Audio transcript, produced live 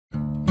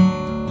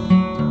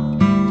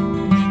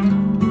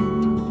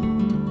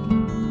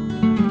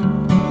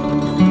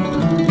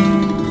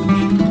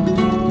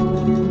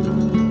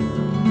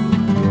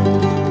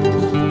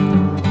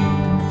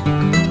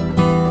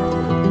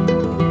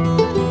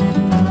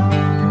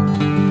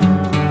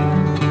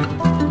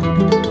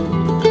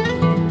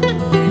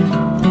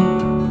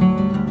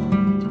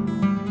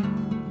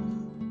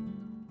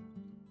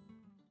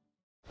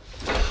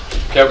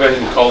Go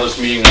ahead and call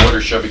this meeting to order.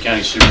 Shelby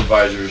County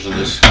Supervisors on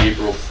this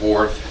April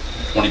 4th,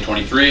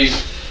 2023.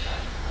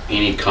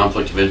 Any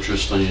conflict of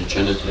interest on the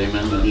agenda today,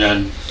 man?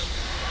 None.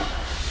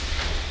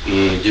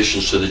 Any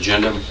additions to the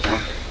agenda?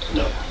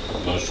 No.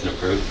 Motion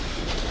approved.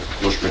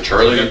 Motion by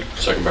Charlie,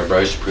 second by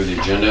Bryce to approve the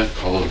agenda.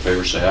 All those in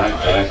favor say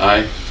aye. Aye.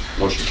 Aye.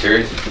 Motion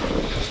carried.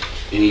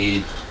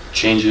 Any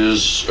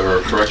changes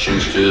or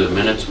corrections to the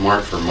minutes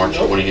marked for March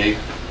 28th?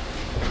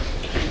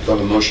 Do I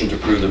have a motion to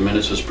approve the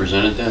minutes as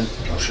presented then?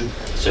 Motion.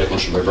 Second.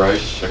 Motion by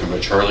Bryce, second by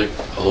Charlie.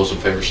 All those in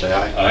favor say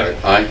aye. Aye.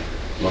 Aye.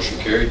 Motion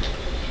carried.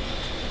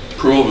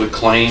 Approval of the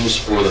claims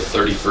for the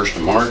 31st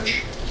of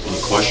March.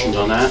 Any questions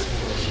on that?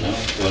 No.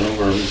 Went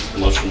over.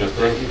 Motion to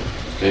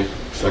approve. Okay.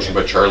 Motion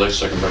by Charlie,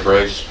 second by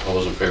Bryce. All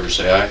those in favor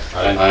say aye.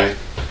 Aye. Aye.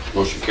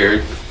 Motion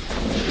carried.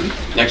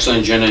 Next on the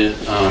agenda,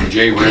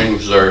 Jay Ring,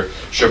 who's our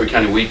Shelby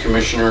County Weed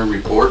Commissioner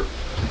report.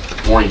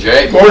 Morning,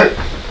 Jay. Morning.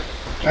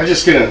 I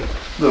just get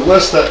the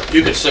list that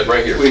You can sit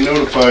right here. we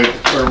notified,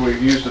 or we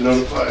used to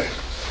notify.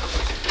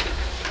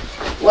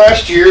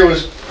 Last year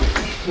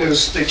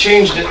they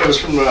changed it. It was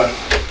from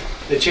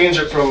they changed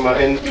it from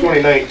in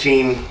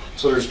 2019.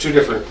 So there's two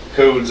different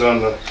codes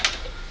on the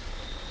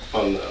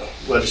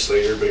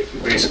legislator.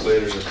 Basically,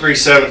 there's a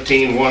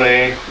 317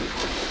 1A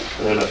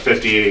and then a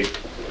 58.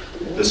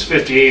 This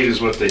 58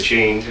 is what they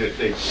changed.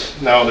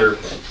 Now they're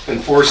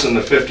enforcing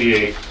the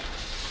 58.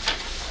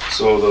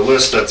 So the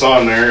list that's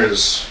on there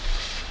is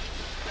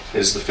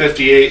the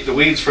 58, the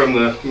weeds from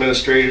the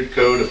administrative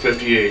code of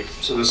 58.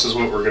 So this is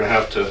what we're going to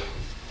have to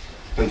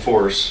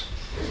enforce.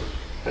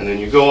 And then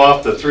you go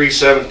off the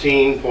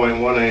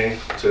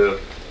 317.1A to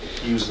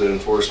use the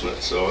enforcement.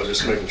 So I was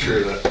just making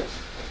sure that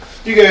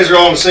you guys are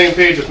all on the same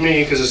page with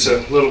me, because it's a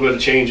little bit of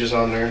changes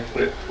on there.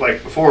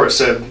 Like before it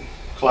said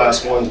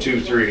class 1,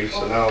 2, 3,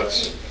 so now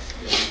it's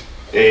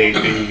A,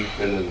 B,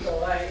 and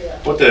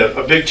then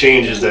a big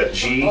change is that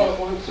G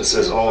that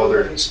says all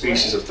other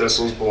species of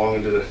thistles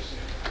belonging to the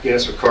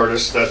genus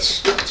Ricardus.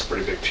 That's a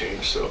pretty big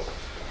change. So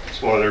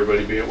just wanted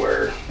everybody to be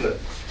aware that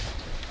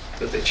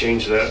they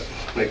changed that,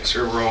 making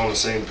sure we're all on the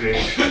same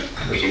page.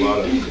 There's a lot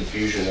of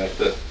confusion at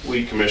the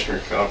weed commissioner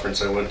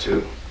conference I went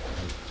to.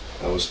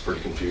 I was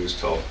pretty confused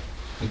till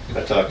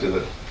I talked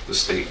to the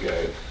state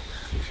guy.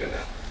 He kind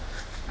of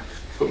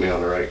put me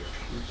on the right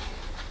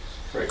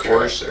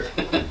course there.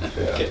 Yeah.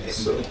 Okay.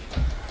 So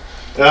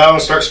I'm gonna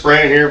start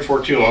spraying here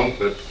before too long,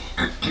 but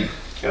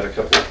got a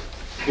couple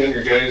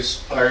younger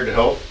guys hired to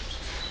help.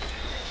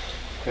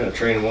 Kind of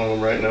training one of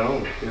them right now,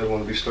 and the other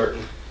one will be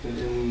starting in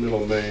the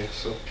middle of May.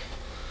 So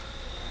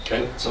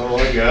Okay. that's all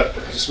I got.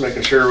 Just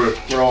making sure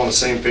we're all on the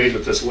same page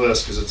with this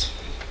list, because it's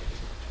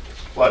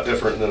a lot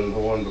different than the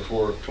one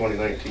before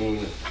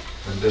 2019.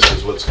 And this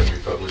is what's going to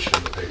be published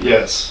in the paper?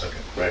 Yes. Okay.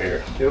 Right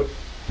here. Yep.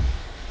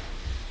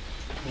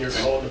 You're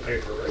calling the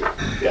paper, right?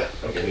 Yeah.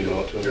 Okay, You know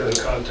what to you're in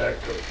do. contact.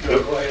 Go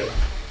ahead.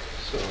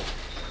 So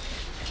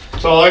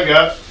that's all I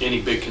got. Any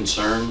big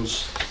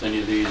concerns with any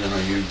of these? I know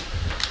you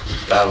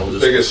battled The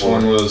this biggest before.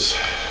 one was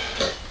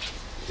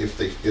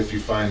if you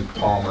find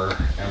Palmer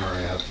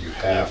amaranth, you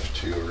have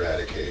to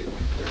eradicate.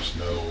 There's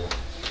no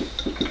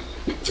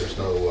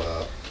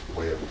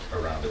way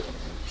around it.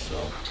 So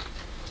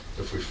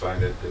if we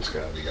find it, it's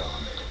got to be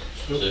gone.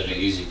 Is that an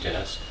easy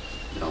task?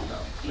 No.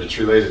 No, it's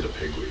related to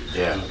pigweed.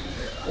 Yeah.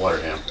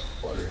 Waterham.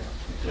 Waterham.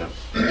 Yeah.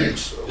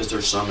 So, Is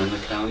there some in the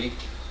county?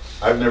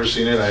 I've never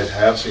seen it. I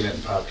have seen it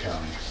in Pop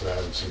County, but I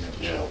haven't seen it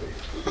in Yeah. Shelby.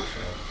 So,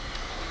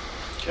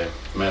 Okay.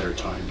 Matter of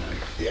time then.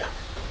 yeah.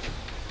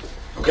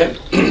 Okay.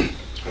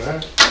 All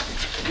right.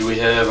 Do we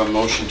have a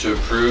motion to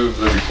approve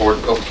the report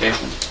and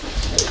publication?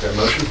 Make that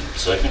motion.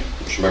 Second.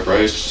 Motion by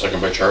Bryce,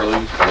 second by Charlie.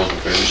 All those in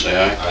favor say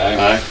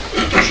aye. Aye.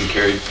 Motion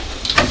carried.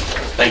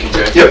 Thank you,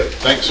 Jay. Yep.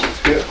 Thanks.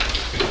 Yeah.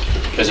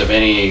 You guys have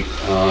any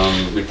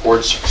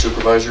reports,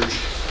 supervisors?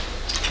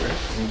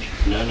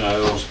 None. I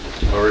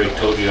already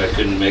told you I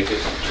couldn't make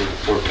it to the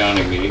Fort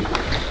County meeting.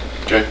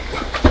 Okay.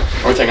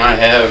 Only thing I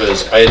have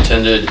is I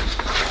attended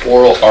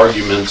oral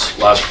arguments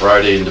last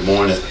Friday in Des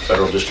Moines at the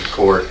Federal District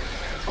Court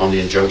on the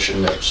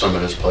injunction that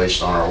Summit has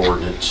placed on our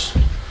ordinance.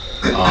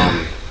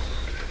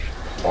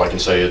 All I can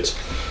say is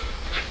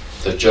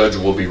the judge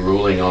will be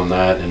ruling on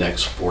that in the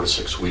next 4 to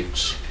 6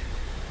 weeks.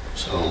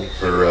 So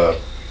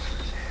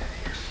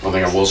one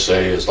thing I will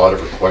say is a lot of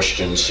her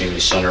questions seem to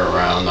center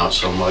around not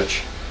so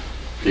much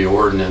the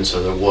ordinance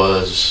as it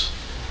was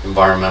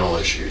environmental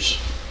issues.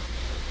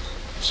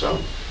 So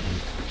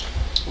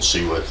we'll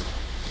see what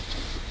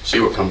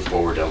comes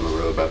forward down the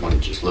road, but I want to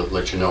just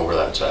let you know where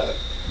that's at.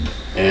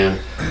 And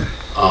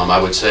I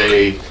would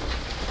say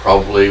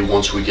probably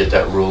once we get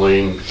that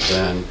ruling,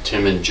 then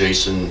Tim and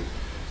Jason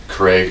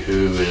Craig,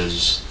 who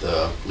is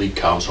the lead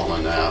counsel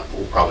in that,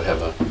 will probably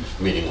have a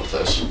meeting with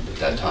us at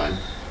that time.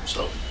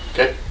 So,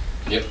 okay?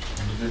 Yep.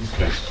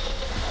 Okay.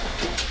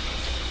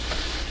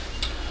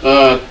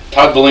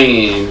 Todd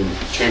Blaine,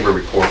 Chamber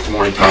report. Good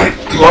morning, Todd.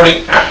 Good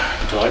morning.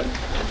 Todd?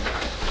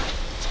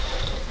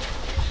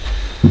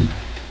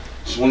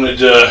 Just wanted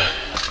to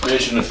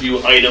mention a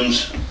few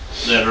items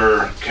that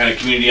are kind of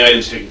community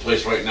items taking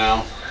place right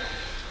now.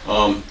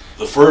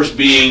 the first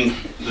being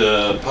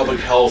the public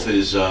health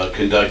is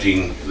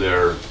conducting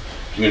their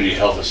community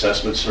health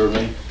assessment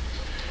survey.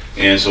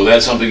 And so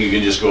that's something you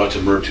can just go out to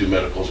MER2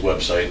 Medical's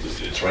website.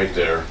 It's right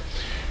there.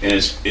 And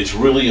it's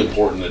really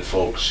important that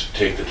folks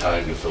take the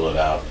time to fill it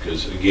out,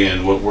 because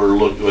again, what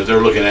they're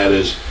looking at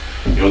is,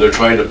 they're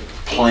trying to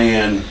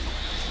plan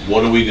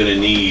what are we going to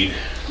need,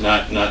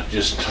 not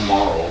just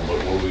tomorrow, but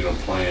what are we going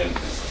to plan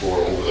for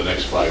over the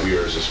next 5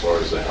 years as far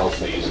as the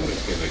health needs in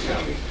the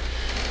county.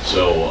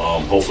 So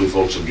hopefully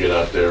folks will get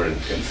out there and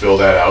fill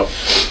that out.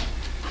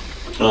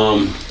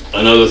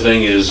 Another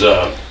thing is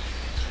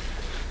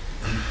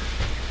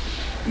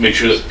make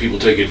sure that people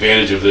take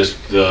advantage of this.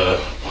 The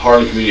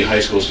Harlan Community High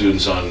School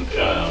students on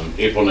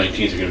April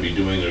 19th are going to be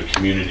doing their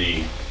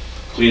community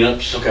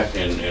cleanups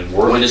and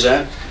work. When is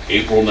that?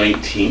 April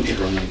 19th.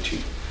 April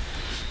 19th.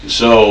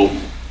 So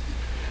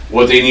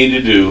what they need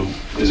to do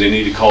is they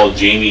need to call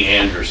Jamie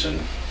Anderson,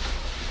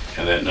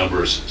 and that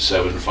number is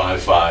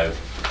 755-3101,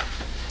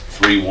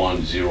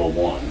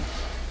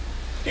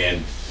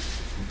 and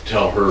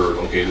tell her,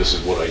 okay, this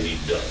is what I need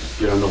done.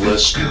 Get on the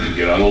list.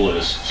 Get on the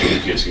list so the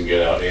kids can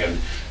get out. And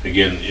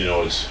again,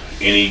 it's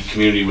any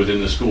community within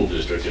the school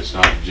district. It's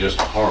not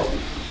just Harlan.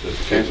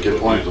 Okay,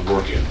 good point. To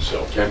work in.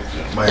 So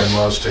My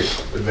in-laws take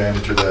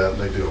advantage of that,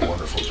 and they do a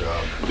wonderful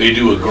job. they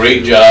do a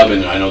great job,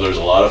 and I know there's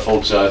a lot of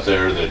folks out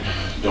there that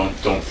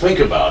don't think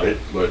about it,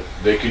 but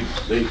they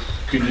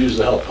could use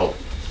the help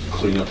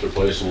clean up their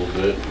place a little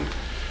bit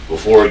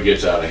before it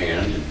gets out of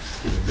hand. And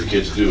the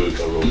kids do a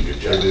really good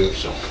job. They do.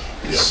 So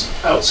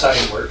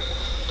Outside work.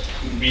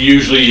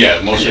 usually,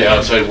 mostly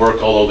outside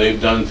work. Although they've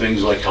done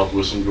things like help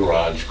with some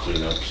garage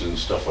cleanups and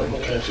stuff like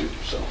that too.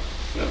 So.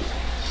 Yeah.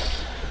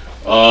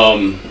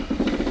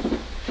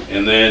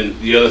 And then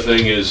the other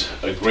thing is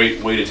a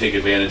great way to take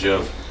advantage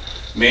of.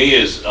 May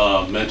is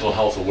Mental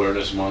Health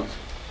Awareness Month,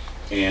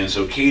 and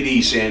so KD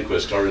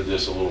Sandquist started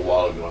this a little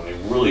while ago, and they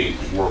really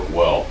work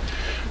well.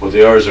 What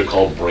they are is they're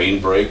called brain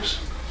breaks.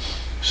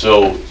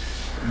 So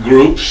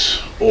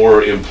groups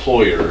or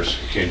employers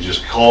can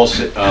just call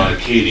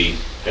Katie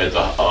at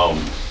the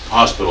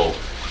hospital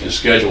and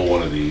schedule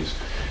one of these.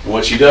 And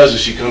what she does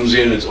is she comes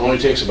in, it only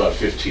takes about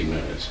 15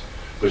 minutes,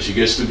 but she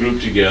gets the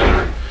group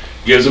together,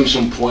 gives them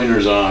some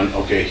pointers on,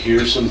 okay,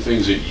 here's some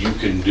things that you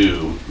can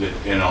do,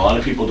 and a lot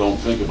of people don't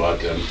think about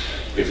them.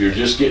 If you're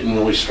just getting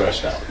really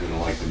stressed out,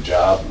 like the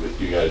job,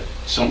 you got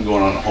something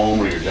going on at home,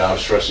 or your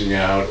job's stressing you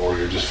out, or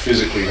you're just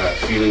physically not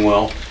feeling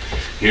well,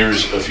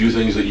 here's a few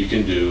things that you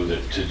can do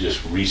to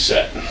just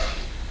reset.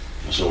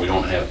 So we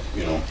don't have,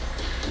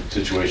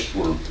 situations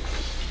where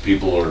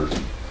people are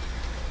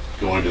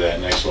going to that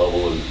next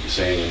level and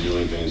saying and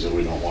doing things that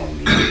we don't want them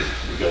to do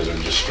because they're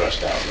just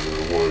stressed out, or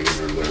they're worried,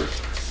 or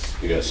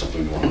you got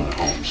something going on at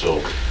home.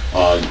 So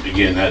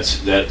again,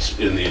 that's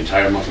in the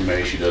entire month of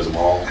May. She does them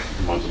all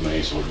the month of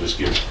May. So just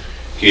give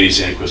Katie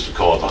Sandquist a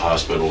call at the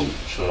hospital, and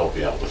she'll help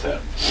you out with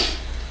that.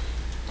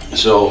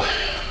 So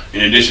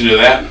in addition to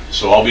that,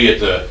 so I'll be at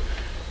the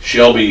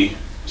Shelby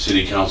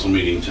City Council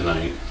meeting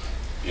tonight,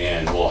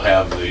 and we'll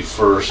have the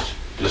first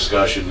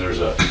discussion. There's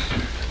a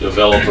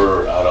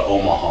developer out of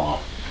Omaha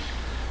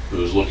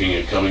who's looking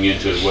at coming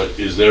into what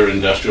is their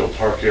industrial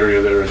park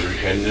area there as you're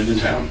heading into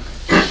town.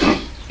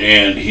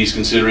 And he's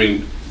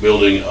considering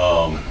building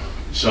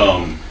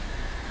some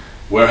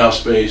warehouse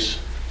space,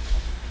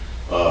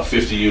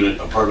 50-unit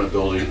apartment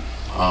building,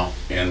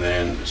 and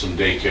then some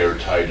daycare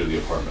tied to the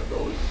apartment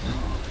building.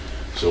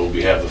 So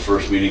we have the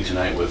first meeting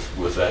tonight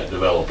with that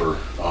developer,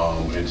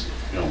 and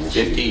we'll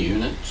 50 see.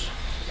 units?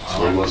 That's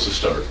where he wants to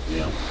start.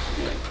 Yeah.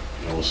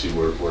 We'll see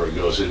where it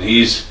goes. And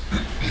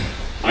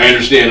I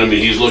understand. I mean,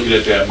 he's looking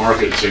at that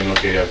market and saying,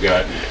 okay, I've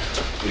got,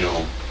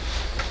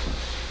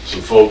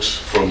 some folks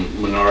from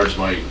Menards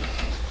might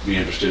be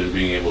interested in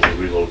being able to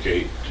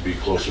relocate to be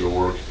closer to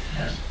work.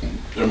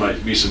 There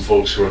might be some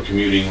folks who are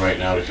commuting right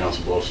now to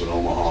Council Bluffs and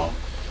Omaha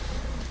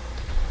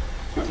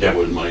that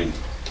wouldn't mind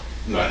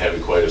not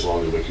having quite as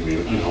long of a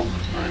commute,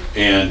 Right.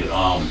 And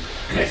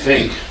I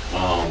think,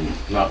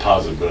 not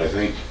positive, but I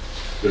think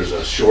there's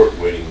a short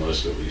waiting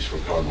list at least for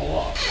Cardinal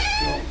Loft.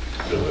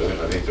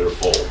 I think they're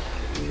full,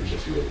 and there's a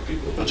few other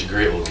people. That's a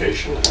great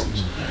location.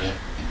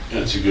 And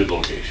it's a good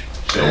location.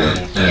 So,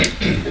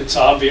 It's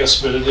obvious,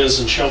 but it is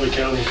in Shelby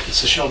County.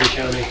 It's a Shelby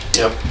County.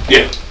 Yep.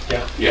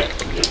 yeah.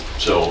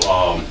 So,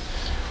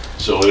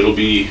 so it'll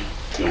be,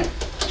 it'll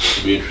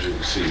be interesting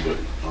to see, but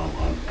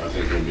I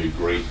think it'll be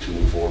great to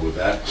move forward with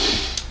that.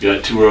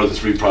 Got 2 or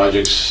 3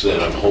 projects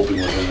that I'm hoping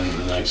within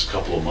the next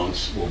couple of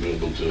months we'll be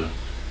able to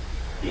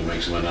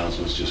make some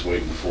announcements, just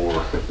waiting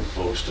for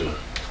folks to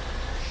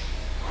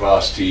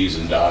cross T's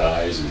and dot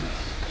I's and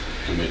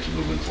commit to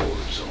moving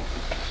forward. So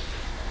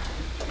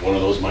one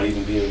of those might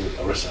even be a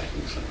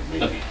recycling center,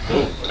 maybe.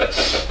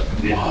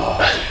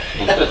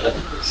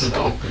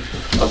 So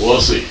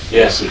we'll see.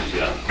 Yeah. We'll see.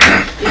 Yeah.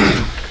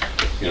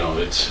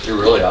 It's You're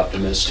really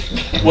optimistic.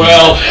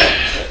 well,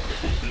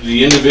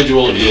 the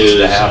individual It needs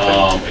to is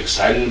happen.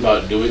 excited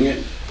about doing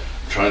it,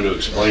 trying to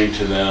explain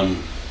to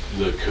them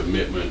the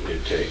commitment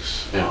it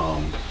takes.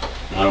 Yeah.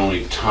 Not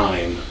only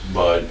time,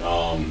 but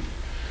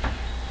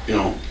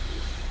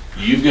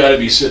you've got to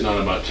be sitting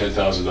on about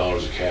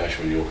 $10,000 of cash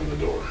when you open the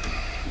door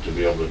to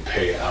be able to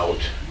pay out,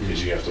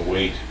 because you have to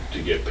wait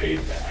to get paid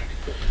back.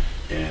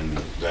 And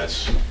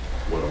that's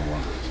what I'm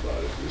wondering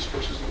about, if this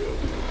person's gonna be able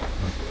to do it.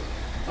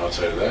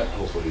 Outside of that,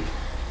 hopefully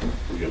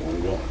we get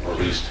one going, or at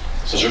least.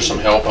 Is there some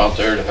help out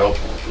there to help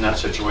in that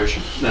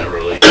situation? Not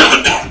really.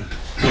 I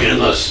mean,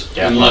 unless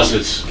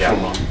it's Gap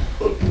from, loan.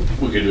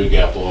 we could do a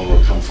gap loan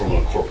or come from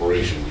a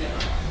corporation, yeah.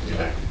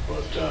 Okay.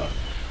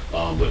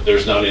 But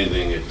there's not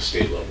anything at the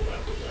state level to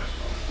help with that.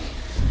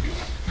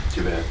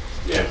 Too bad.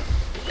 Yeah.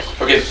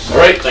 Okay. All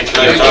right. Thank you.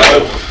 Thank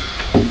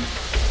you.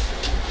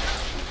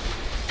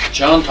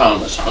 John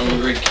Thomas,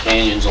 Hungry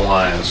Canyons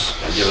Alliance,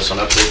 can you give us an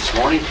update this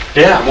morning?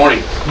 Yeah. Good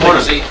morning.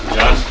 Morning. Take a seat,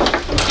 John.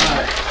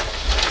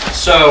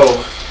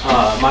 So,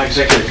 my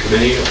executive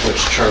committee, of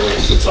which Charlie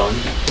sits on,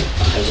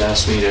 has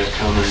asked me to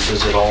come and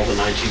visit all the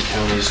 19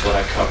 counties that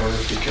I cover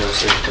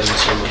because there's been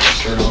so much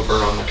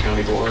turnover on the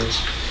county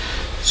boards.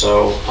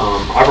 So,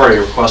 I've already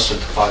requested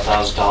the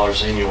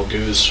 $5,000 annual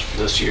dues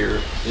this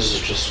year. This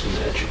is just an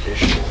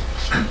educational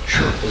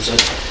short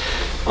visit.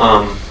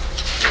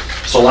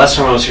 So last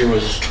time I was here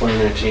was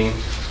 2019,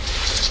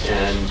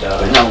 and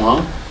Been that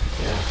long?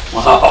 yeah.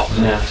 Wow.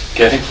 Yeah.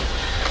 Okay.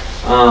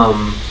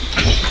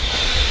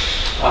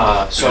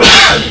 So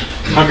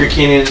Hungry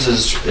Canyons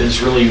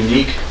is really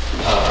unique.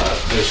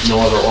 There's no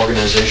other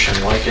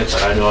organization like it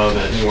that I know of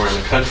anywhere in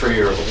the country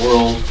or the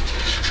world,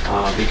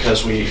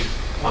 because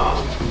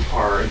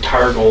our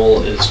entire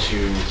goal is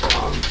to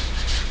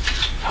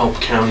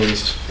help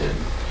counties and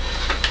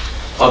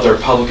other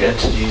public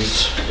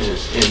entities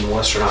in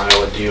western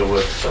Iowa deal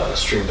with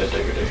stream bed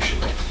degradation.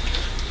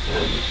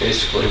 And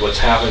basically what's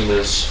happened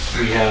is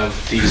we have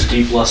these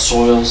deep loess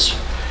soils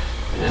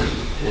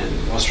in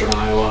western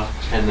Iowa,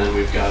 and then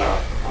we've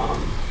got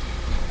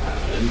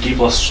deep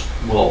loess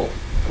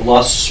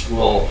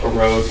will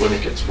erode when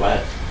it gets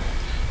wet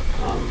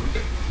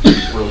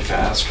really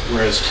fast,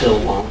 whereas till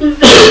won't.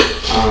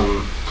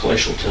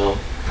 Glacial till.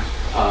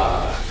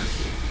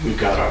 We've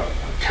got a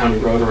county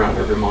road around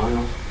every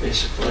mile,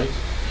 basically.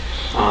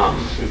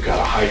 We've got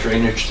a high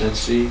drainage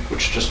density,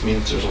 which just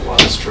means there's a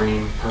lot of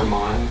stream per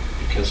mile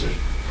because the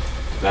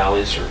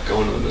valleys are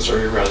going to the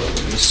Missouri rather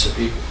than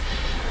Mississippi.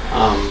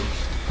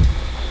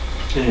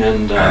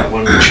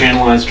 When we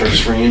channelized our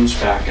streams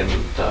back in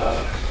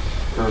the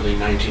early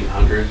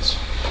 1900s,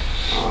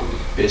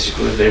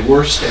 basically they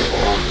were stable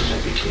and then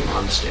they became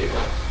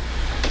unstable.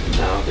 And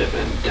now they've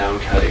been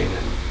downcutting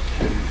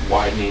and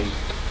widening.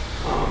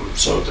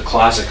 So the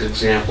classic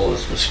example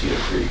is Mosquito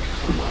Creek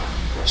on the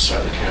west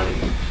side of the county,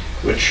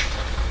 which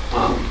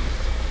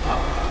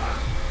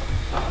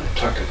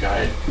took a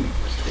guy,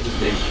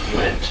 his name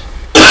Went.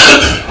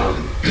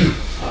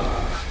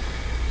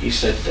 He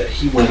said that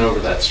he went over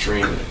that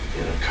stream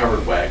in a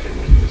covered wagon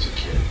when he was a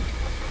kid.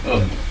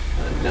 Oh.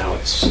 And now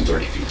it's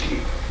 30 feet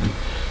deep.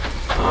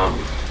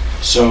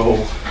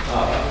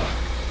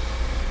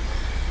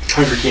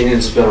 Hungry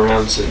Canyons has been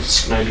around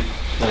since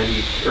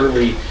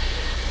early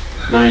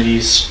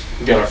 90s.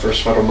 We got our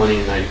first federal money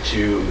in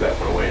 92. That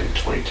went away in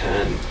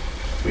 2010.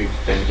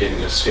 We've been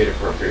getting a state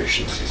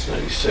appropriation since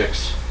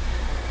 96.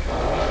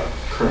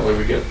 Currently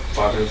we get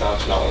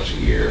 $500,000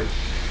 a year.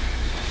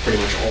 Pretty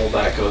much all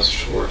that goes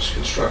towards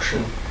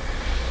construction.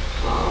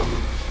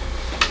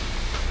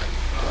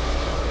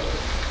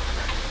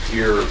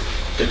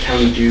 The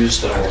county dues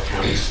that all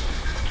counties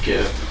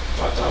give,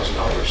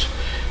 $5,000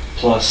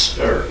 plus,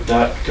 or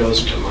that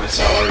goes to my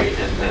salary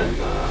and then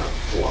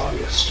the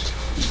lobbyist.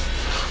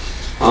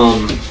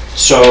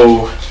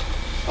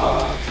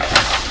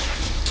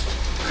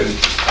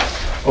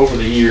 Over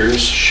the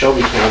years,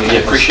 Shelby County. I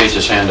appreciate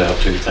this handout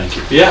too, thank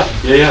you. Yeah.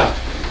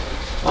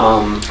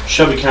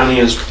 Shelby County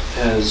has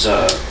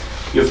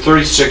you have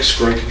 36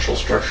 grade control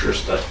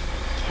structures that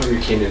Hungry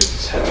Canyons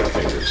has had their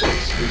fingers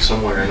in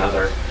some way or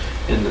another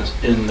in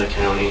the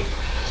county.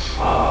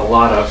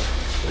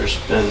 There's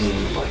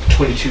been like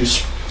 22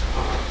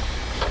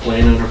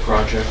 landowner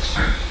projects.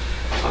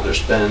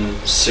 There's been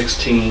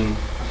 16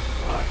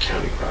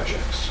 county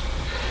projects.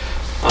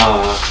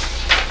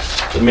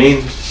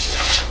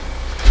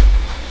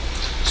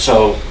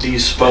 So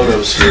these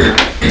photos here,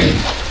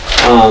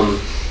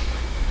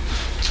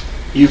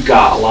 you've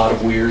got a lot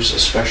of weirs,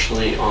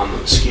 especially on the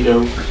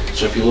Mosquito.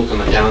 So if you look on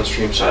the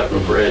downstream side of the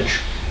bridge,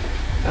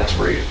 that's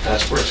where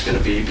it's going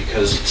to be,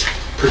 because it's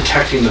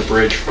protecting the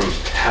bridge from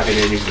having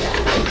any more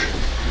erosion.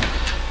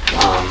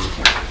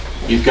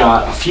 You've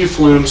got a few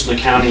flumes in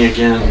the county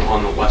again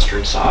on the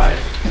western side,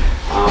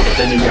 but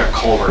then you've got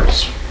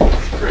culverts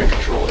with grade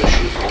control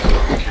issues all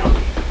throughout the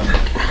county.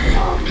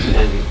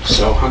 And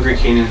so Hungry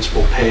Canyons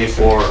will pay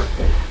for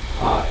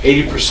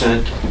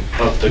 80%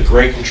 of the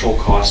grade control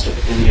cost of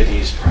any of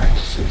these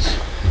practices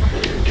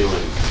that you're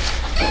doing.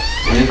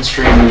 An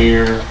in-stream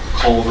weir,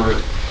 culvert,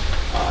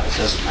 it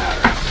doesn't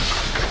matter.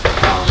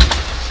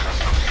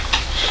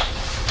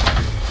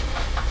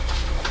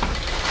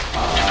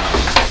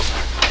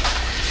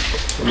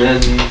 And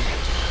then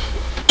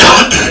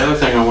the other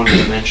thing I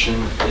wanted to mention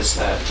is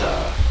that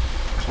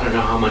I don't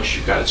know how much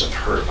you guys have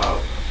heard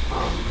about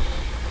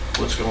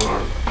what's going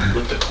on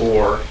with the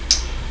core.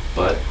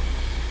 But,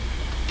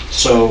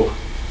 so,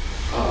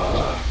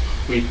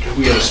 we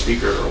had a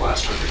speaker at our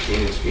last Hunter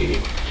Canyons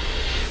meeting,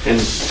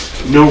 and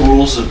no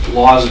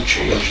laws have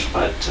changed,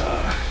 but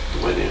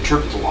the way they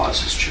interpret the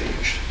laws has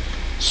changed.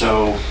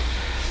 So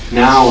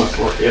now,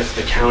 if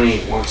the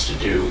county wants to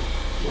do,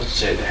 let's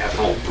say they have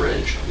an old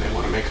bridge and they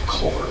want to make a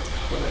culvert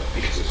with it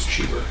because it's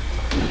cheaper.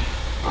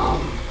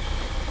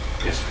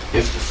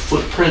 If the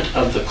footprint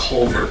of the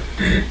culvert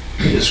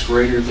is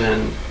greater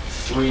than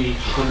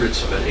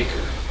 3/100ths of an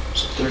acre,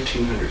 so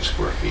 1,300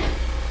 square feet,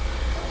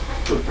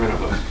 footprint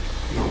of a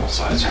normal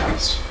size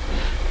house,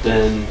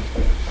 then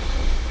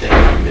they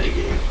have to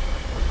mitigate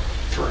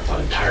for the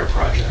entire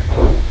project.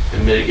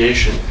 And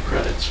mitigation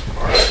credits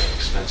are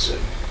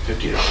expensive,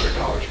 $50 to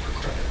 $100 per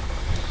credit.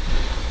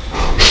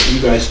 You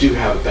guys do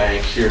have a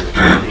bank here in the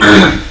county,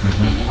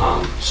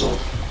 so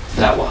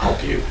that will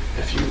help you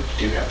if you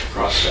do have to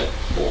cross that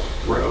whole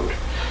road.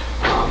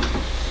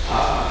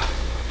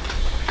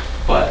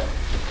 But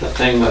the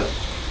thing that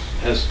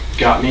has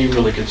got me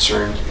really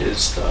concerned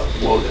is the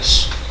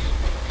WOTUS.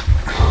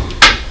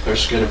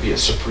 There's going to be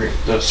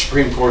the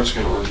Supreme Court's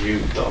going to review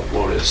the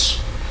WOTUS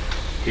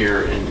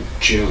here in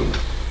June,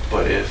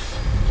 but if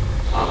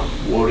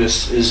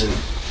WOTUS isn't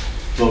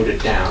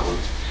voted down,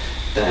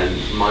 then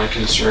my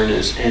concern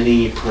is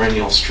any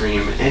perennial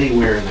stream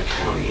anywhere in the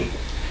county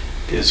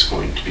is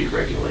going to be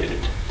regulated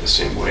the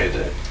same way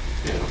that,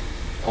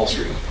 all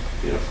stream,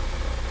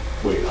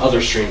 way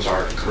other streams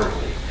are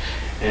currently.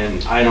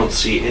 And I don't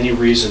see any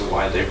reason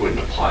why they wouldn't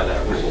apply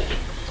that rule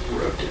to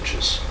road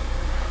ditches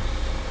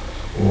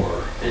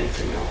or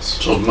anything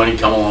else. So does money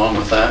come along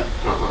with that?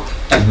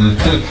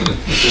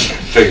 Just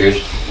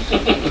Figured.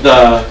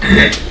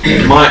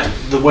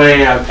 the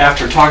way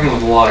after talking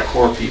with a lot of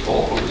core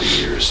people over the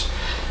years,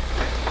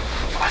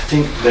 I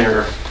think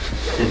their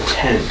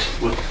intent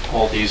with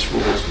all these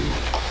rules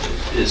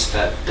is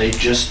that they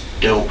just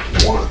don't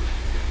want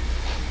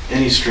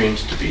any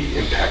streams to be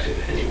impacted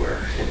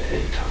anywhere at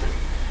any time,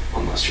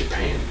 unless you're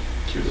paying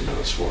through the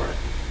nose for it.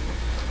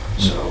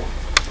 So.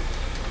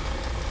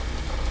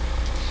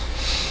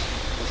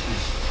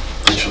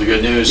 Thanks for the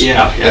good news.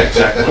 Yeah,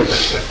 exactly.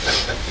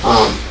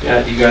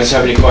 Yeah, do you guys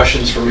have any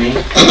questions for me?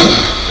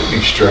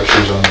 Any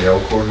structures on the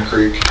Elkhorn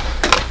Creek?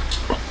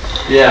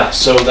 Yeah,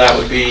 so that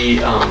would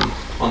be on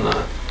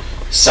the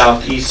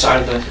southeast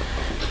side of the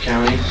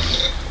county.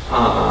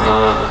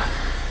 I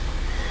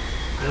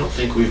don't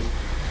think we've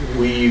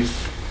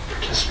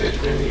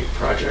participated in any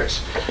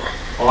projects.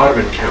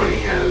 Audubon County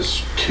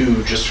has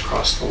 2 just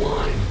across the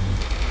line.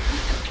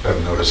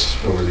 I've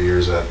noticed over the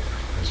years that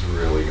has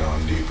really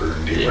gone deeper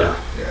and deeper.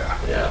 Yeah.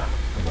 Yeah,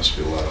 There must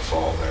be a lot of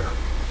fall there.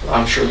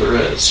 I'm sure there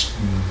is.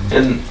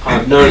 And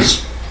I've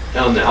noticed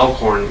on the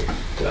Elkhorn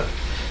that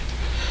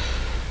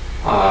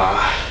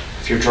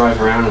if you're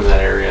driving around in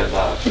that area,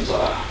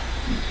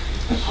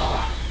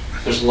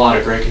 there's a lot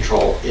of grade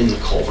control in the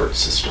culvert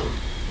system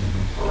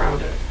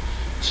around it.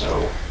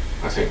 So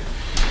I think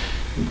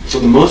for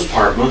the most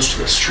part, most of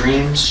the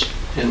streams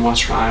in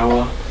western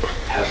Iowa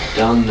have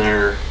done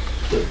the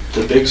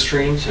big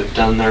streams have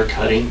done their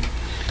cutting,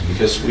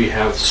 because we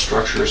have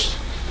structures,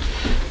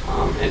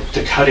 and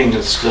the cutting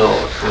is still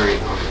occurring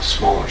on the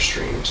smaller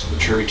streams, the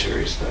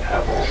tributaries that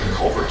have all the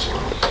culverts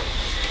on them.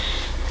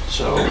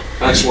 So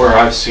that's where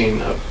I've seen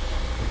the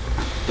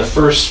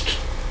first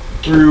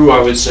through, I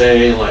would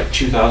say, like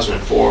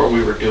 2004,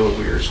 we were doing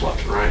weirs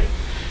left and right.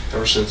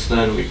 Ever since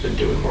then, we've been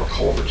doing more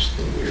culverts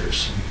than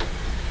weirs,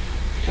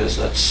 because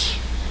I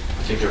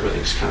think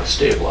everything's kind of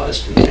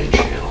stabilized in the main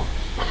channel.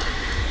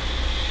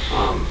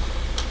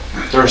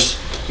 There's,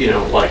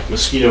 like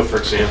Mosquito, for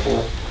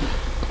example,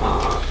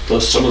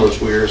 some of those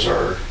weirs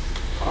are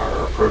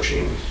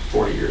approaching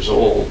 40 years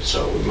old,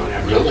 so we might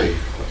have to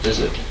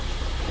visit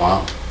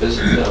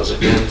those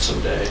again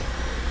someday.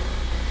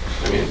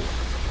 I mean,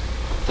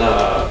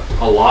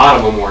 a lot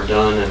of them were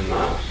done in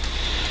the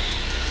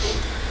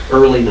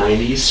early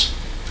 90s,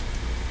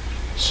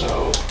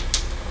 so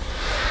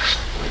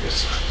I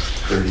guess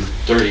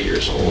 30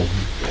 years old.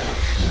 Yeah.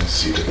 I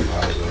see a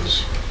lot of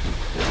those.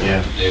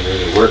 Yeah. They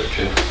really work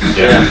too.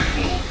 Yeah.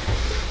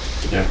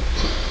 Yeah.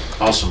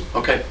 Awesome.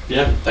 Okay.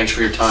 Yeah. Thanks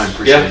for your time.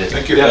 Appreciate it.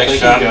 Thank you. Yeah, Thanks,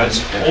 thank you John.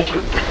 guys. Thank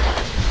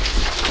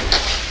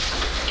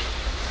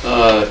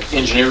you.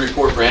 Engineer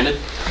report, Brandon.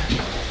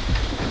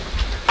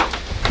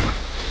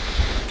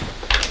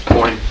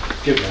 Morning.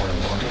 Good morning.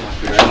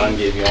 John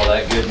gave you all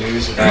that good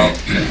news about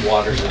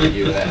waters of the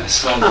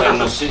U.S. Long time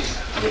no see.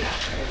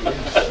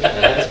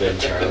 That has been,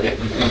 Charlie.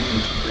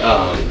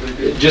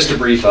 Just a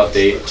brief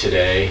update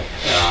today.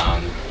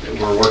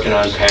 We're working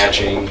on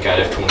patching, got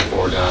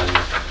F24 done.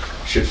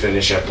 Should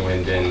finish up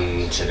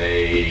Linden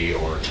today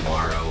or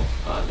tomorrow.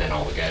 Then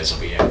all the guys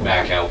will be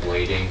back out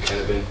blading.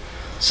 Kind of been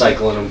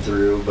cycling them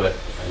through, but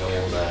I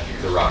know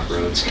the rock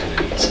roads kind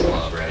of need some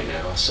love right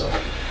now. So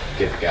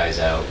get the guys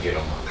out, get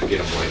them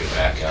bladed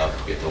back up,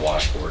 get the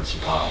washboards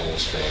and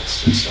potholes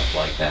fixed and stuff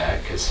like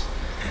that. Because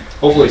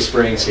hopefully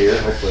spring's here.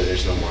 Hopefully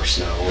there's no more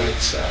snow.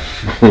 It's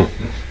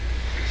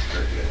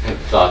I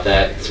thought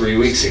that 3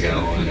 weeks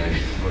ago, and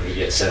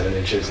get 7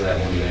 inches that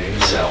one day,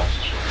 so.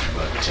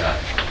 But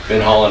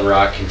been hauling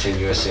rock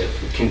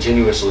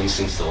continuously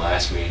since the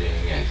last meeting,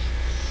 and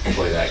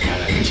hopefully that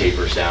kind of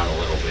tapers down a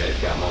little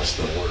bit. Got most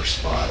of the worst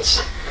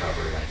spots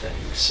covered, I think,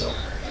 so.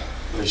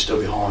 Will they still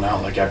be hauling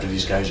out like after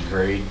these guys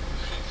grade?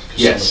 'Cause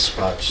Yes.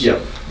 Some of the spots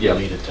Yep.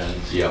 need it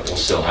then. Yeah, we'll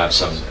still have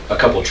a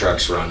couple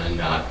trucks running,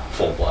 not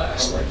full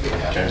blast like we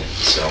have. Okay.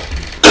 So,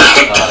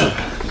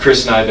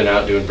 Chris and I have been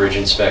out doing bridge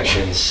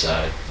inspections,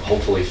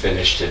 hopefully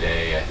finished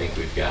today. I think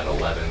we've got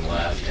 11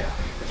 left.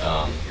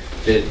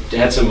 It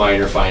had some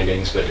minor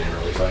findings, but didn't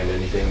really find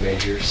anything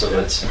major, so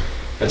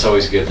that's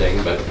always a good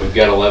thing, but we've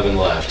got 11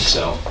 left,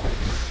 so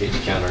hate to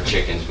count our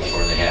chickens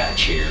before they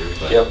hatch here,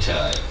 but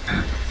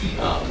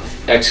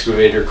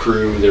excavator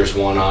crew, there's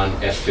one on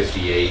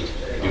F58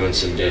 doing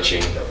some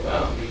ditching.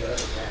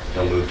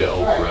 He'll move to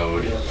Oak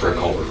Road for a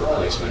culvert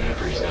replacement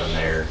after he's done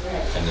there,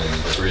 and then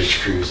the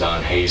bridge crew's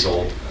on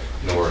Hazel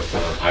north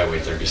of Highway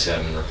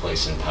 37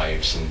 replacing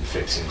pipes and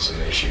fixing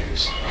some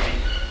issues.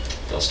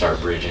 They'll start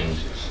bridging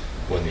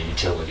when the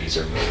utilities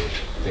are moved.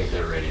 I think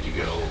they're ready to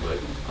go, but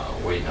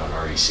waiting on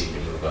REC to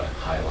move a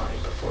high line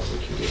before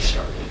we can get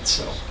started,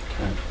 so.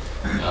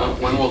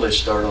 When will they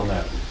start on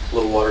that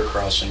little water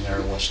crossing there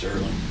in West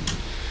Sterling?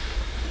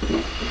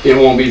 It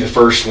won't be the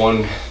first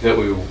one that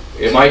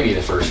it might be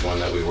the first one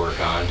that we work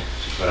on,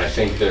 but I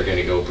think they're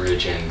gonna go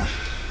bridging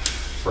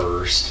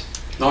first.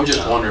 No, I'm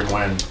just wondering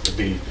when. It'd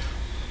be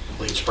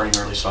late spring,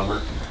 early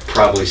summer?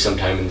 Probably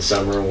sometime in the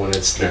summer when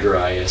it's the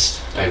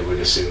driest. I would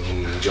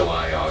assume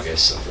July,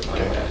 August, something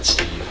like that,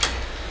 Steve.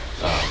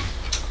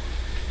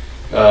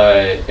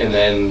 And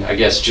then I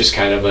guess just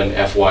kind of an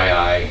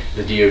FYI,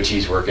 the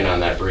DOT's working on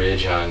that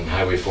bridge on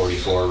Highway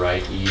 44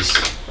 right east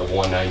of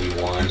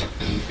 191.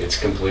 It's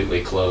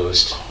completely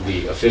closed.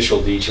 The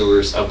official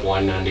detours up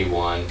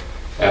 191,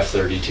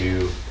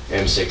 F32,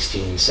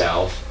 M16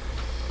 south.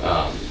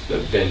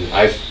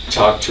 I've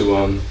talked to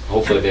them,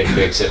 hopefully they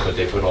fix it, but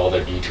they put all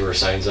their detour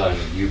signs on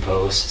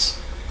U-posts,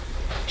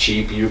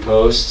 cheap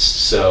U-posts,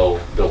 so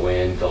the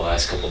wind the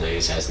last couple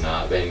days has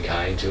not been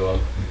kind to them.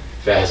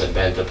 If it hasn't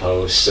bent the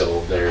posts,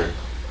 so they're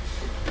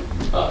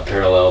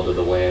parallel to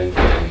the wind,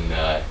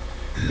 and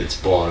it's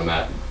blown them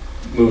out,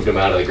 moved them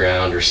out of the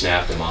ground or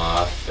snapped them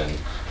off, and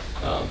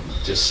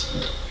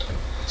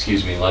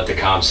let the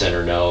comm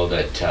center know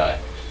that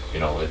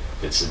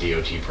it's a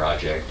DOT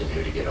project and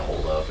who to get a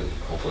hold of, and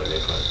hopefully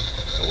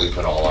we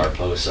put all our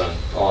posts on,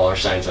 all our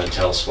signs on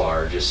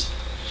Telspar just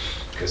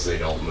because they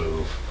don't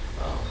move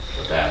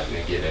with that, and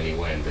they get any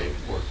wind, they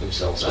work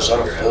themselves out So is of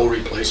that the a ground. full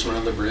replacement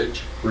of the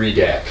bridge?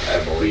 Redeck,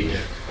 I believe.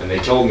 Redeck. And they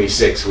told me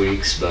 6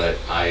 weeks, but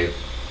I'm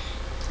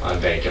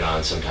banking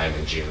on sometime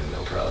in June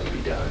they'll probably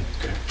be done.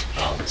 Okay.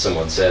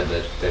 Someone said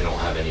that they don't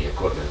have any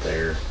equipment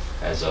there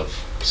as of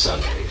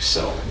Sunday,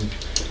 so.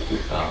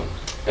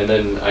 And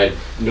then I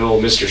know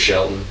Mr.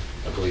 Shelton,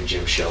 I believe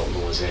Jim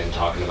Shelton was in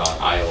talking about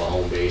Iowa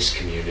home-based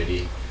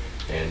community,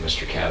 and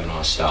Mr.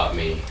 Kavanaugh stopped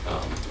me.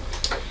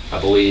 I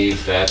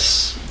believe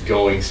that's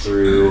going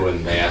through,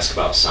 and they asked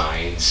about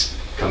signs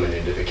coming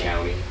into the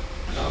county.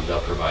 They'll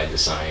provide the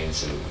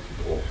signs and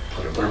we'll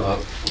put them up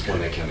when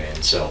they come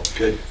in. So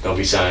Good. there'll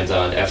be signs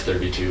on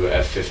F32,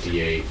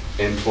 F58,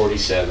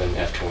 M47,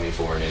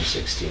 F24, and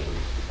M16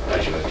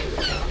 as you enter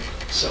the county.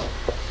 So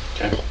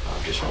Okay.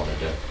 just wanted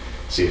to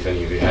see if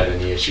any of you had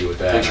any issue with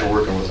that. Thanks for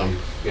working with them.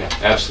 Yeah,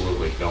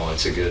 absolutely. No,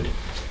 it's a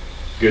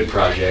good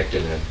project,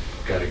 and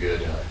got a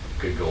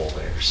good goal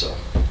there. So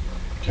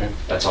Okay.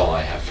 that's all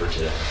I have for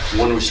today.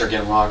 When do we start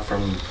getting rock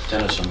from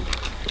Denison?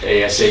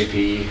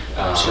 ASAP,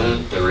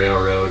 Soon? the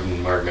railroad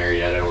and Martin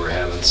Marietta, we're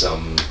having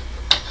some,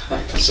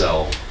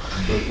 so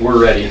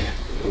we're ready.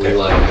 We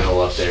let them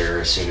know up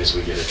there as soon as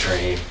we get a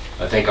train.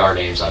 I think our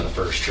name's on the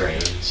first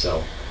train,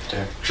 so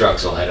Okay.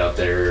 trucks will head up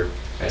there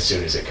as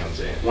soon as it comes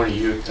in. When do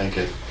you think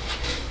it?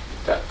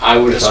 I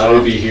would have This thought it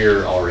would month? be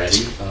here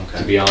already, Okay.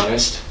 to be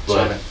honest,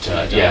 but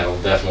yeah,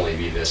 it'll definitely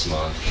be this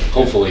month.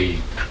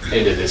 Hopefully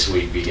into this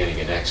week,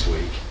 beginning of next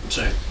week.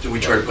 So, do we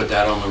try to put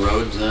that on the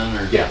roads then,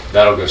 or? Yeah,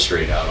 that'll go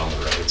straight out on the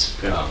roads.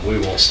 Okay. We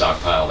won't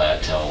stockpile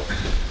that till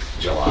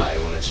July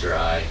when it's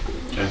dry.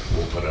 Okay.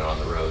 We'll put it on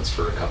the roads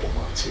for a couple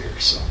months here,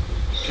 so.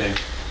 Okay.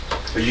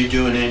 Are you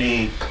doing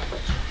any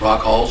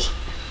rock hauls?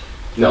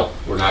 No,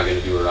 we're not gonna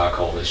do a rock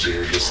haul this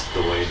year, just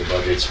the way the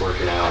budget's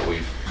working out.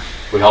 We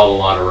hauled a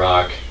lot of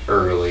rock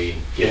early,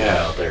 getting it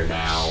Yeah. out there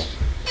now,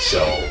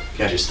 so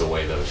Okay. just the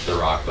way the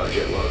rock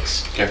budget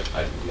looks. Okay.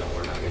 No,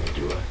 we're not gonna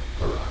do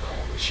a rock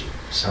haul this year.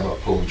 How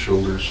about pulling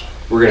shoulders?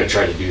 We're gonna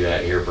try to do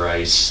that here,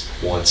 Bryce,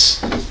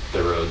 once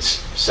the roads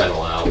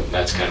settle out.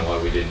 That's kind of why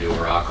we didn't do a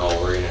rock haul.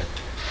 We're gonna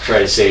try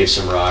to save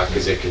some rock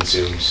because it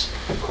consumes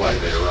quite a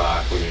bit of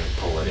rock when you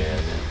pull it in.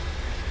 And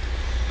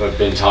I've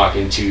been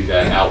talking to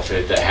that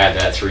outfit that had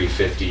that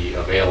 350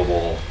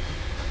 available.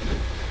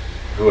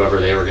 Whoever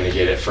they were gonna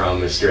get it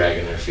from is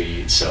dragging their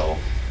feet, so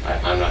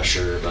I'm not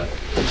sure, but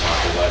I'm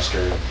talking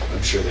Western.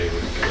 I'm sure they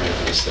would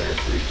grant us their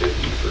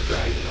 350 for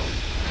grinding them.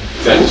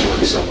 That just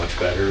works so much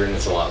better, and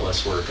it's a lot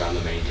less work on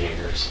the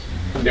maintainers.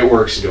 It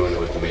works doing it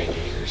with the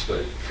maintainers,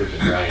 but for the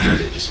grinders,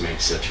 it just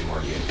makes such a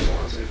more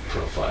uniform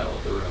profile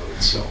of the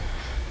road, so.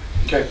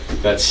 Okay.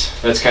 That's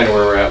kind of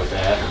where we're at with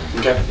that.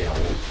 Okay. Yeah,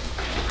 we'll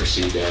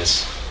proceed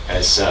as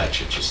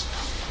such. It's just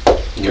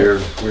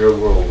weird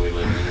world we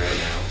live in right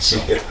now, so.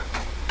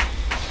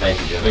 Thank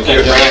you, Jeff. Thank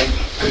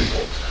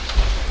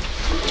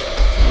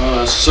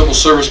you. Civil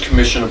Service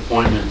Commission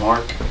appointment,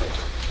 Mark.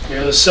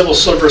 Yeah, the Civil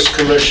Service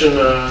Commission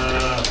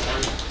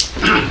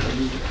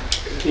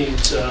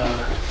needs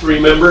 3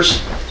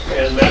 members,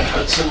 and Matt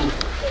Hudson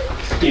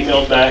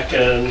emailed back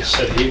and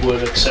said he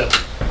would accept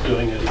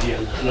doing it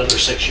again, another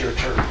 6-year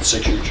term.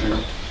 6-year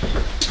term.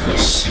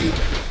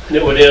 And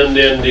it would end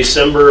in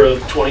December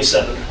of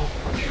 '27.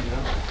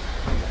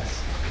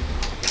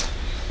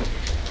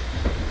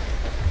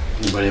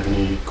 Anybody have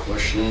any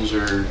questions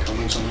or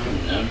comments on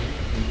that? None.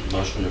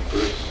 Motion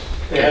approved.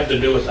 They have to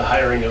do with the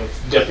hiring of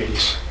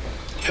deputies.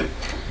 Yep.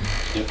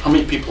 How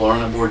many people are on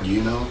that board, do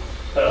you know?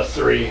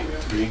 3.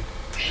 3?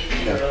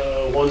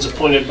 Yeah. One's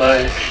appointed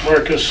by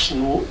Marcus,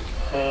 and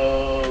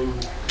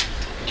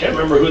can't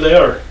remember who they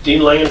are.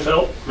 Dean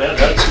Langenfeld, Matt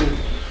Hudson,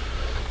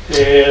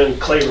 and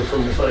Claver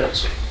from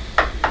Defiance.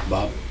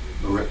 Bob?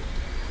 Rick?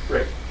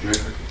 Rick.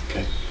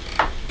 Okay.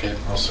 Okay.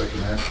 I'll second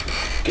that.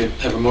 Okay,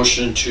 have a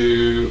motion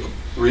to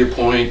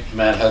reappoint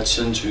Matt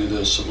Hudson to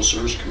the Civil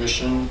Service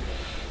Commission.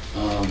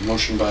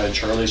 Motion by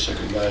Charlie,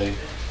 second by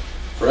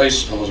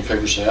Bryce. All those in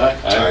favor say aye.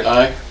 Aye.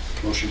 Aye.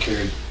 Motion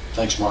carried.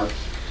 Thanks, Mark.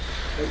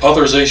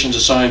 Authorization to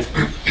sign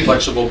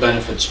flexible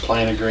benefits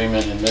plan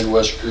agreement and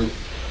Midwest Group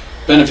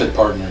Benefit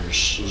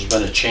Partners. There's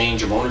been a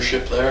change of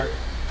ownership there.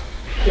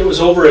 It was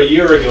over a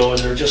year ago, and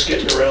they're just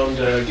getting around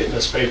getting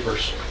us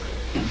papers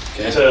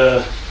Okay.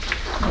 to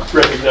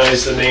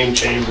recognize the name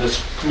change.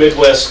 It's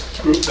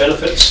Midwest Group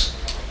Benefits.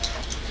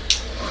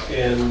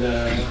 And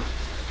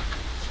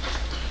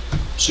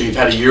So you've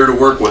had a year to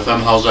work with them.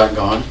 How's that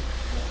gone?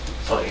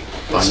 fine.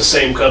 It's the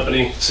same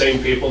company,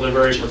 same people. They're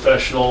very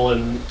professional,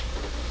 and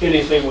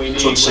anything we need.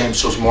 So it's same.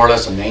 So it's more or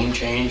less a name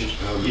change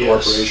of the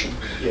Yes. corporation.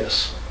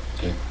 Yes.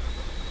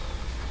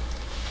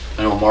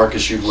 I know,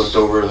 Marcus, you've looked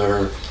over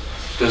their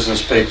business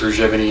papers.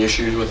 You have any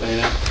issues with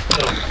anything?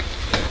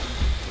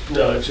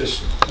 No, it's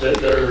just that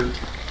they're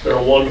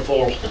a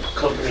wonderful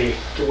company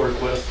to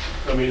work with.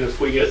 I mean, if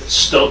we get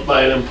stumped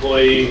by an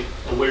employee,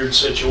 a weird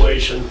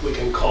situation, we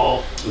can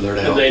call, So they're to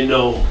and help. they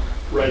know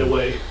right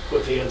away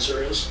what the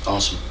answer is.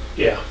 Awesome.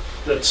 Yeah,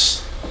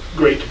 that's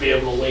great to be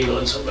able to lean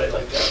on somebody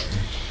like that.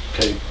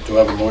 Okay, do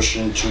I have a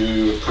motion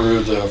to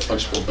approve the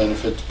flexible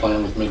benefits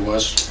plan with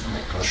Midwest?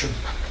 Motion?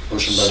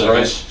 Motion by Second.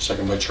 Bryce,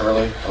 second by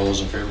Charlie. All those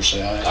in favor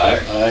say aye.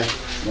 Aye. Aye.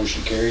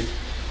 Motion carried.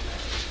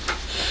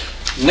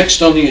 Next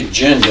on the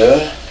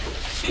agenda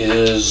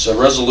is a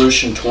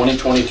resolution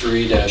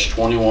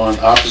 2023-21,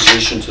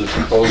 opposition to the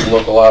proposed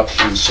local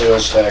option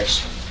sales tax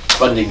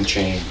funding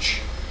change.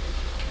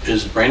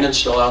 Is Brandon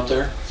still out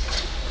there?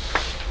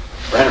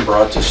 Brandon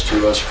brought this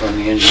to us from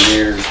the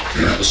Engineers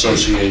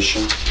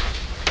Association.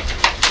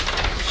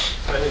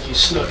 I think he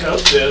snuck out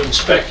to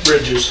inspect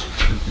bridges.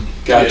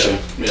 Gotcha.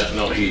 Yeah,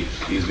 no,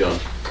 he's gone.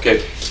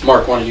 Okay,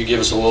 Mark, why don't you give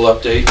us a little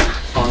update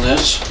on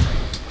this?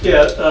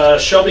 Yeah,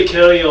 Shelby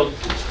County will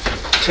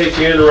take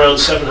in around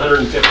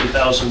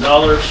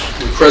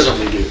 $750,000 We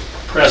presently do,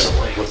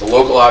 presently. with the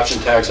local option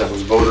tax that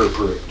was voter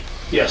approved.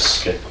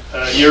 Yes. Okay.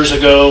 Years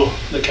ago,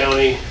 the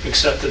county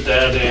accepted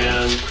that,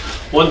 and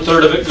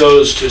 1/3 of it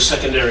goes to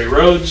secondary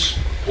roads,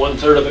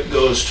 1/3 of it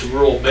goes to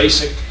rural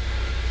basic,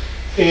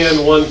 and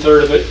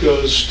 1/3 of it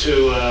goes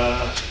to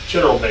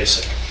general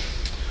basic.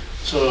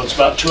 So it's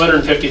about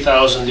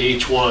 $250,000 to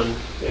each one,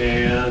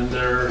 and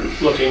they're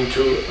looking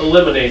to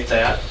eliminate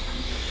that.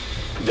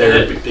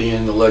 There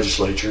being the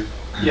legislature.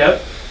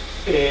 Yep.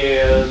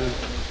 And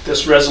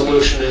this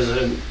resolution is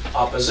in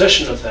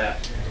opposition of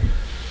that.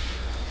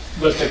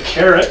 But the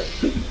carrot,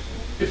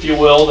 if you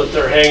will, that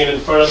they're hanging in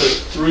front of the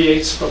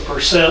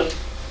 3/8%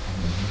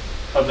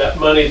 of that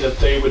money that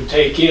they would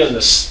take in,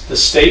 the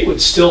state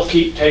would still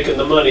keep taking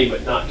the money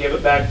but not give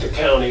it back to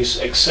counties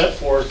except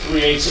for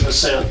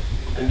 3/8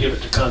 and give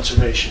it to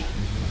conservation.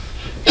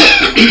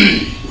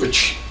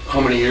 Which,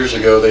 how many years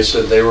ago, they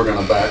said they were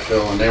gonna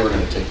backfill and they were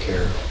gonna take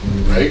care of it,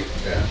 right?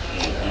 Yeah.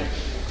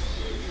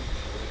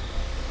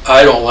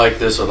 I don't like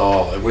this at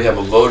all. We have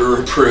a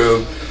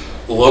voter-approved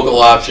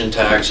local option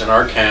tax in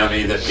our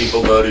county that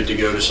people voted to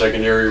go to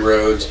secondary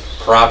roads,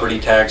 property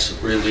tax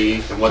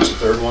relief, and what's the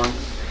third one?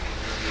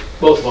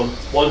 Both of them.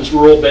 One's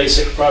rural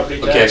basic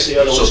property Okay, tax, the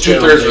other so one's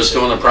general 2/3 of us basic.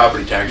 doing the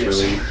property tax Yes.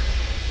 relief.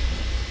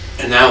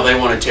 And now they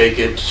wanna take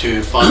it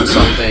to fund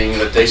something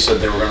that they said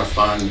they were gonna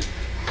fund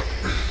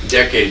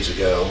decades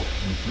ago.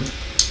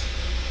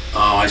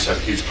 Oh, I just have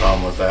a huge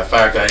problem with that. In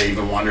fact, I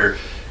even wonder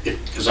if,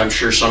 because I'm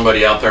sure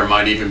somebody out there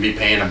might even be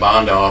paying a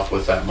bond off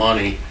with that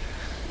money,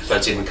 if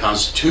that's even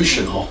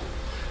constitutional,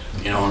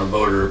 you know, on a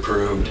voter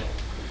approved.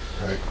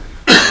 Right.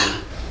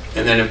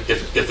 And then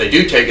if they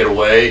do take it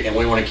away and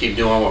we want to keep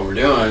doing what we're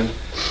doing,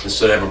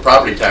 instead of having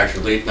property tax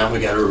relief, now we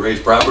got to raise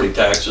property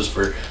taxes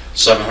for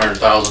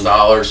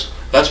 $700,000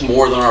 That's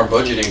more than our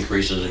budget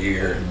increases a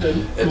year.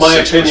 It's My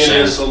opinion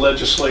 6%. is the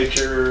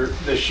legislature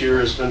this year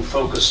has been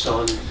focused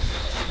on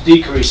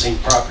decreasing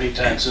property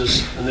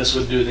taxes, and this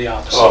would do the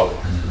opposite. Oh.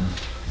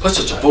 Plus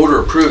it's a voter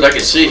approved. I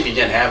could see if you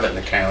didn't have it in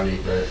the county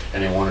Right.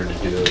 and they wanted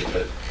to do it,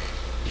 but.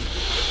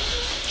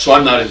 So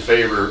I'm not in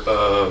favor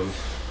of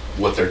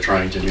what they're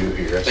trying to do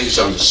here. I think it's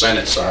on the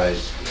Senate side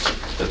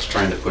that's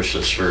trying to push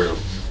this through.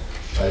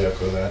 I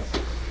echo that.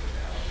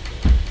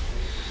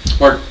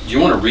 Mark, do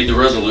you want to read the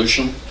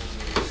resolution?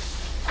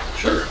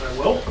 Sure, I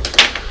will.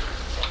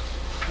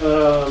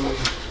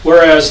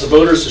 Whereas the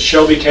voters of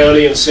Shelby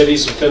County and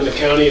cities within the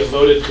county have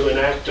voted to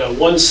enact a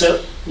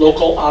 1-cent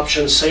local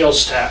option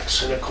sales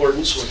tax in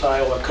accordance with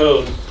Iowa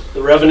code.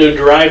 The revenue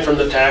derived from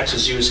the tax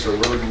is used for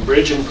road and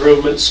bridge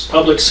improvements,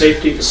 public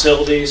safety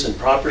facilities, and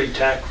property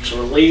tax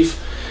relief.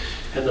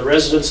 And the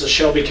residents of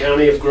Shelby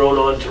County have grown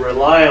on to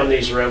rely on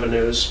these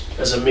revenues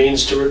as a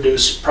means to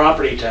reduce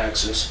property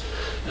taxes.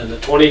 And the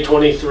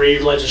 2023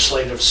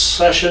 legislative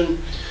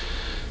session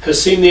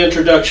has seen the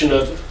introduction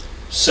of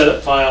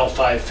Senate File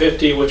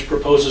 550, which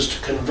proposes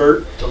to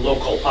convert the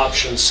local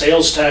option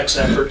sales tax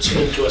efforts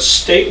into a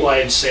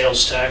statewide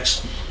sales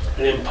tax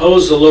and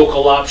impose the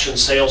local option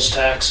sales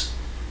tax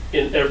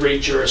in every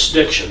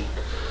jurisdiction,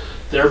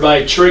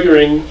 thereby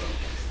triggering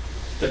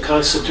the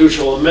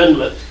constitutional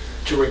amendment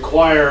to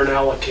require an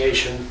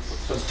allocation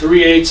of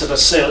 3/8 of a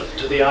cent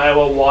to the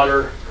Iowa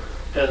Water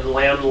and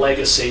Land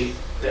Legacy,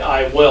 the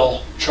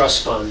IWIL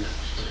Trust Fund.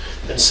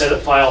 And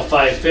Senate File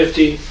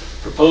 550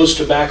 proposed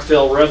to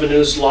backfill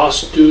revenues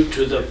lost due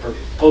to the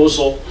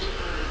proposal.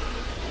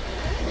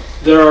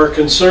 There are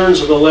concerns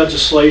of the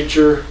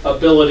legislature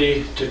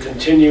ability to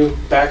continue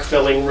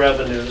backfilling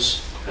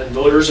revenues, and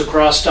voters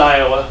across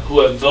Iowa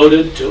who have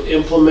voted to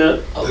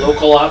implement a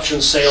local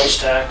option sales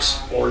tax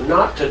or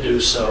not to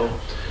do so,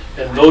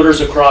 and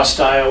voters across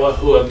Iowa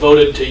who have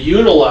voted to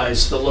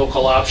utilize the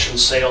local option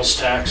sales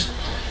tax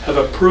have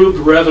approved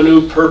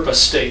revenue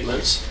purpose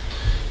statements,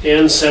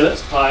 and Senate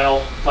File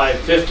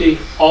 550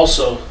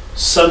 also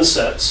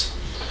sunsets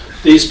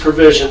these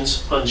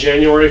provisions on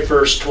January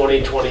 1st,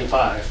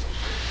 2025,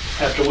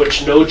 after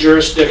which no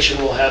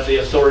jurisdiction will have the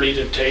authority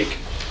to take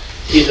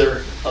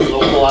either a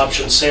local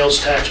option sales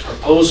tax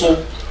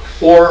proposal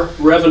or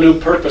revenue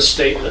purpose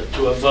statement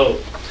to a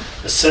vote,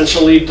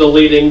 essentially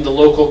deleting the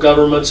local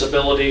government's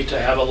ability to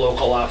have a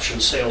local option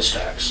sales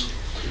tax.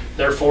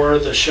 Therefore,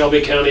 the Shelby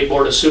County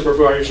Board of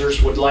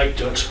Supervisors would like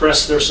to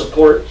express their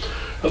support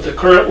of the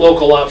current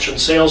local option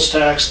sales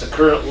tax. The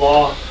current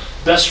law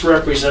best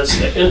represents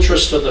the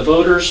interest of the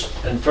voters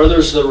and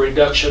furthers the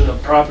reduction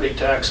of property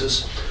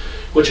taxes,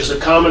 which is a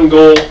common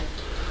goal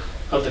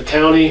of the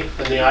county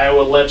and the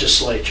Iowa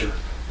legislature.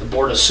 The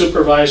Board of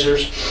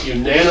Supervisors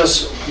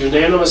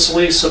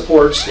unanimously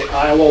supports the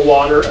Iowa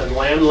Water and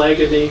Land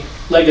Legacy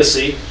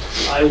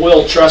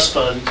IWIL Trust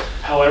Fund.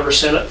 However,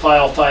 Senate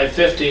File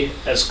 550,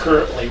 as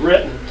currently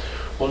written,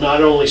 will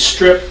not only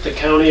strip the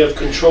county of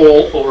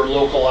control over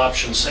local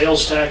option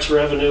sales tax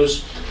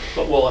revenues,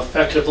 but will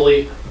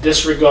effectively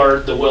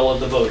disregard the will of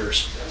the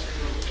voters.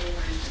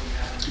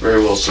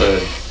 Very well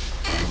said.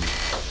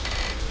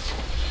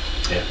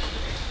 Yeah.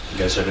 You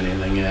guys have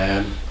anything to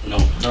add? No.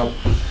 No.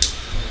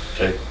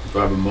 Okay. Do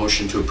I have a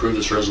motion to approve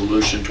this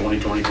resolution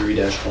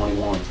 2023-21?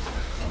 I'll make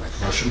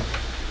a motion.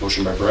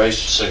 Motion by Bryce,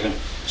 Second.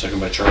 second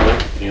by Charlie.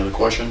 Any other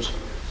questions?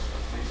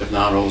 If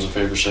not, all those in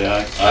favor say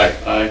aye. Aye.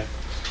 Aye.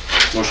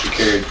 Motion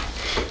carried.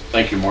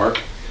 Thank you, Mark.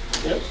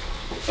 Yep.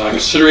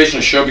 Consideration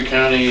of Shelby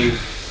County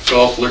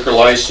golf liquor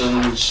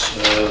license,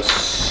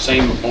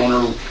 same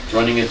owner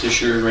running it this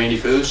year, Randy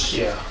Foos?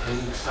 Yeah, and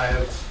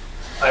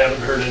I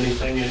haven't heard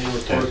anything, any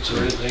reports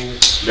or anything.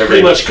 It's Never-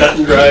 pretty much cut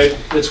and dried.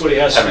 That's what he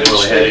has to do. Haven't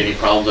really had any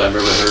problems I've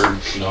ever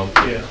heard. No.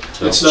 Yeah,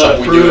 So it's not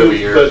something we do every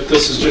year. approved, but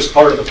this is just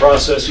part of the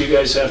process. You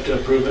guys have to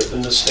approve it,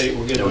 and the state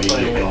will get No, the you can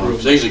get final going.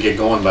 approval. They usually get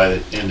going by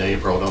the end of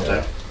April, don't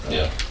they?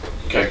 Yeah.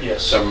 Okay.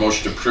 Yes. So I have a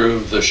motion to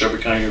approve the Shelby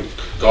County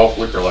golf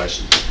liquor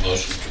license.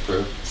 Motion to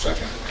approve.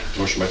 Second.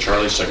 Motion by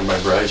Charlie, second by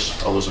Bryce.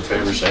 All those in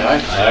favor say aye.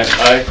 Aye.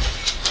 Aye.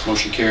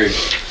 Motion carried.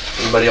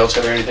 Anybody else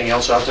have anything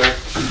else out there?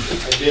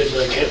 I did,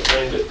 but I can't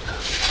find it.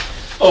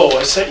 Oh,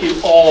 I sent you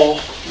all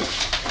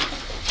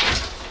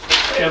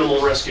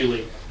Animal Rescue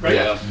League, right?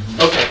 Yeah.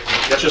 Okay,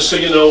 just so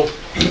you know,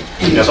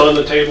 it's on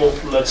the table,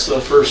 and that's the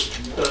first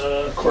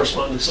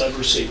correspondence I've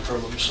received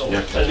from them, so,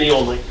 Yep. and the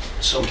only,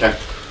 so. Okay.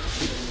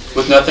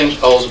 With nothing,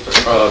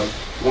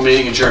 we'll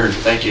meeting adjourned.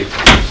 Thank you.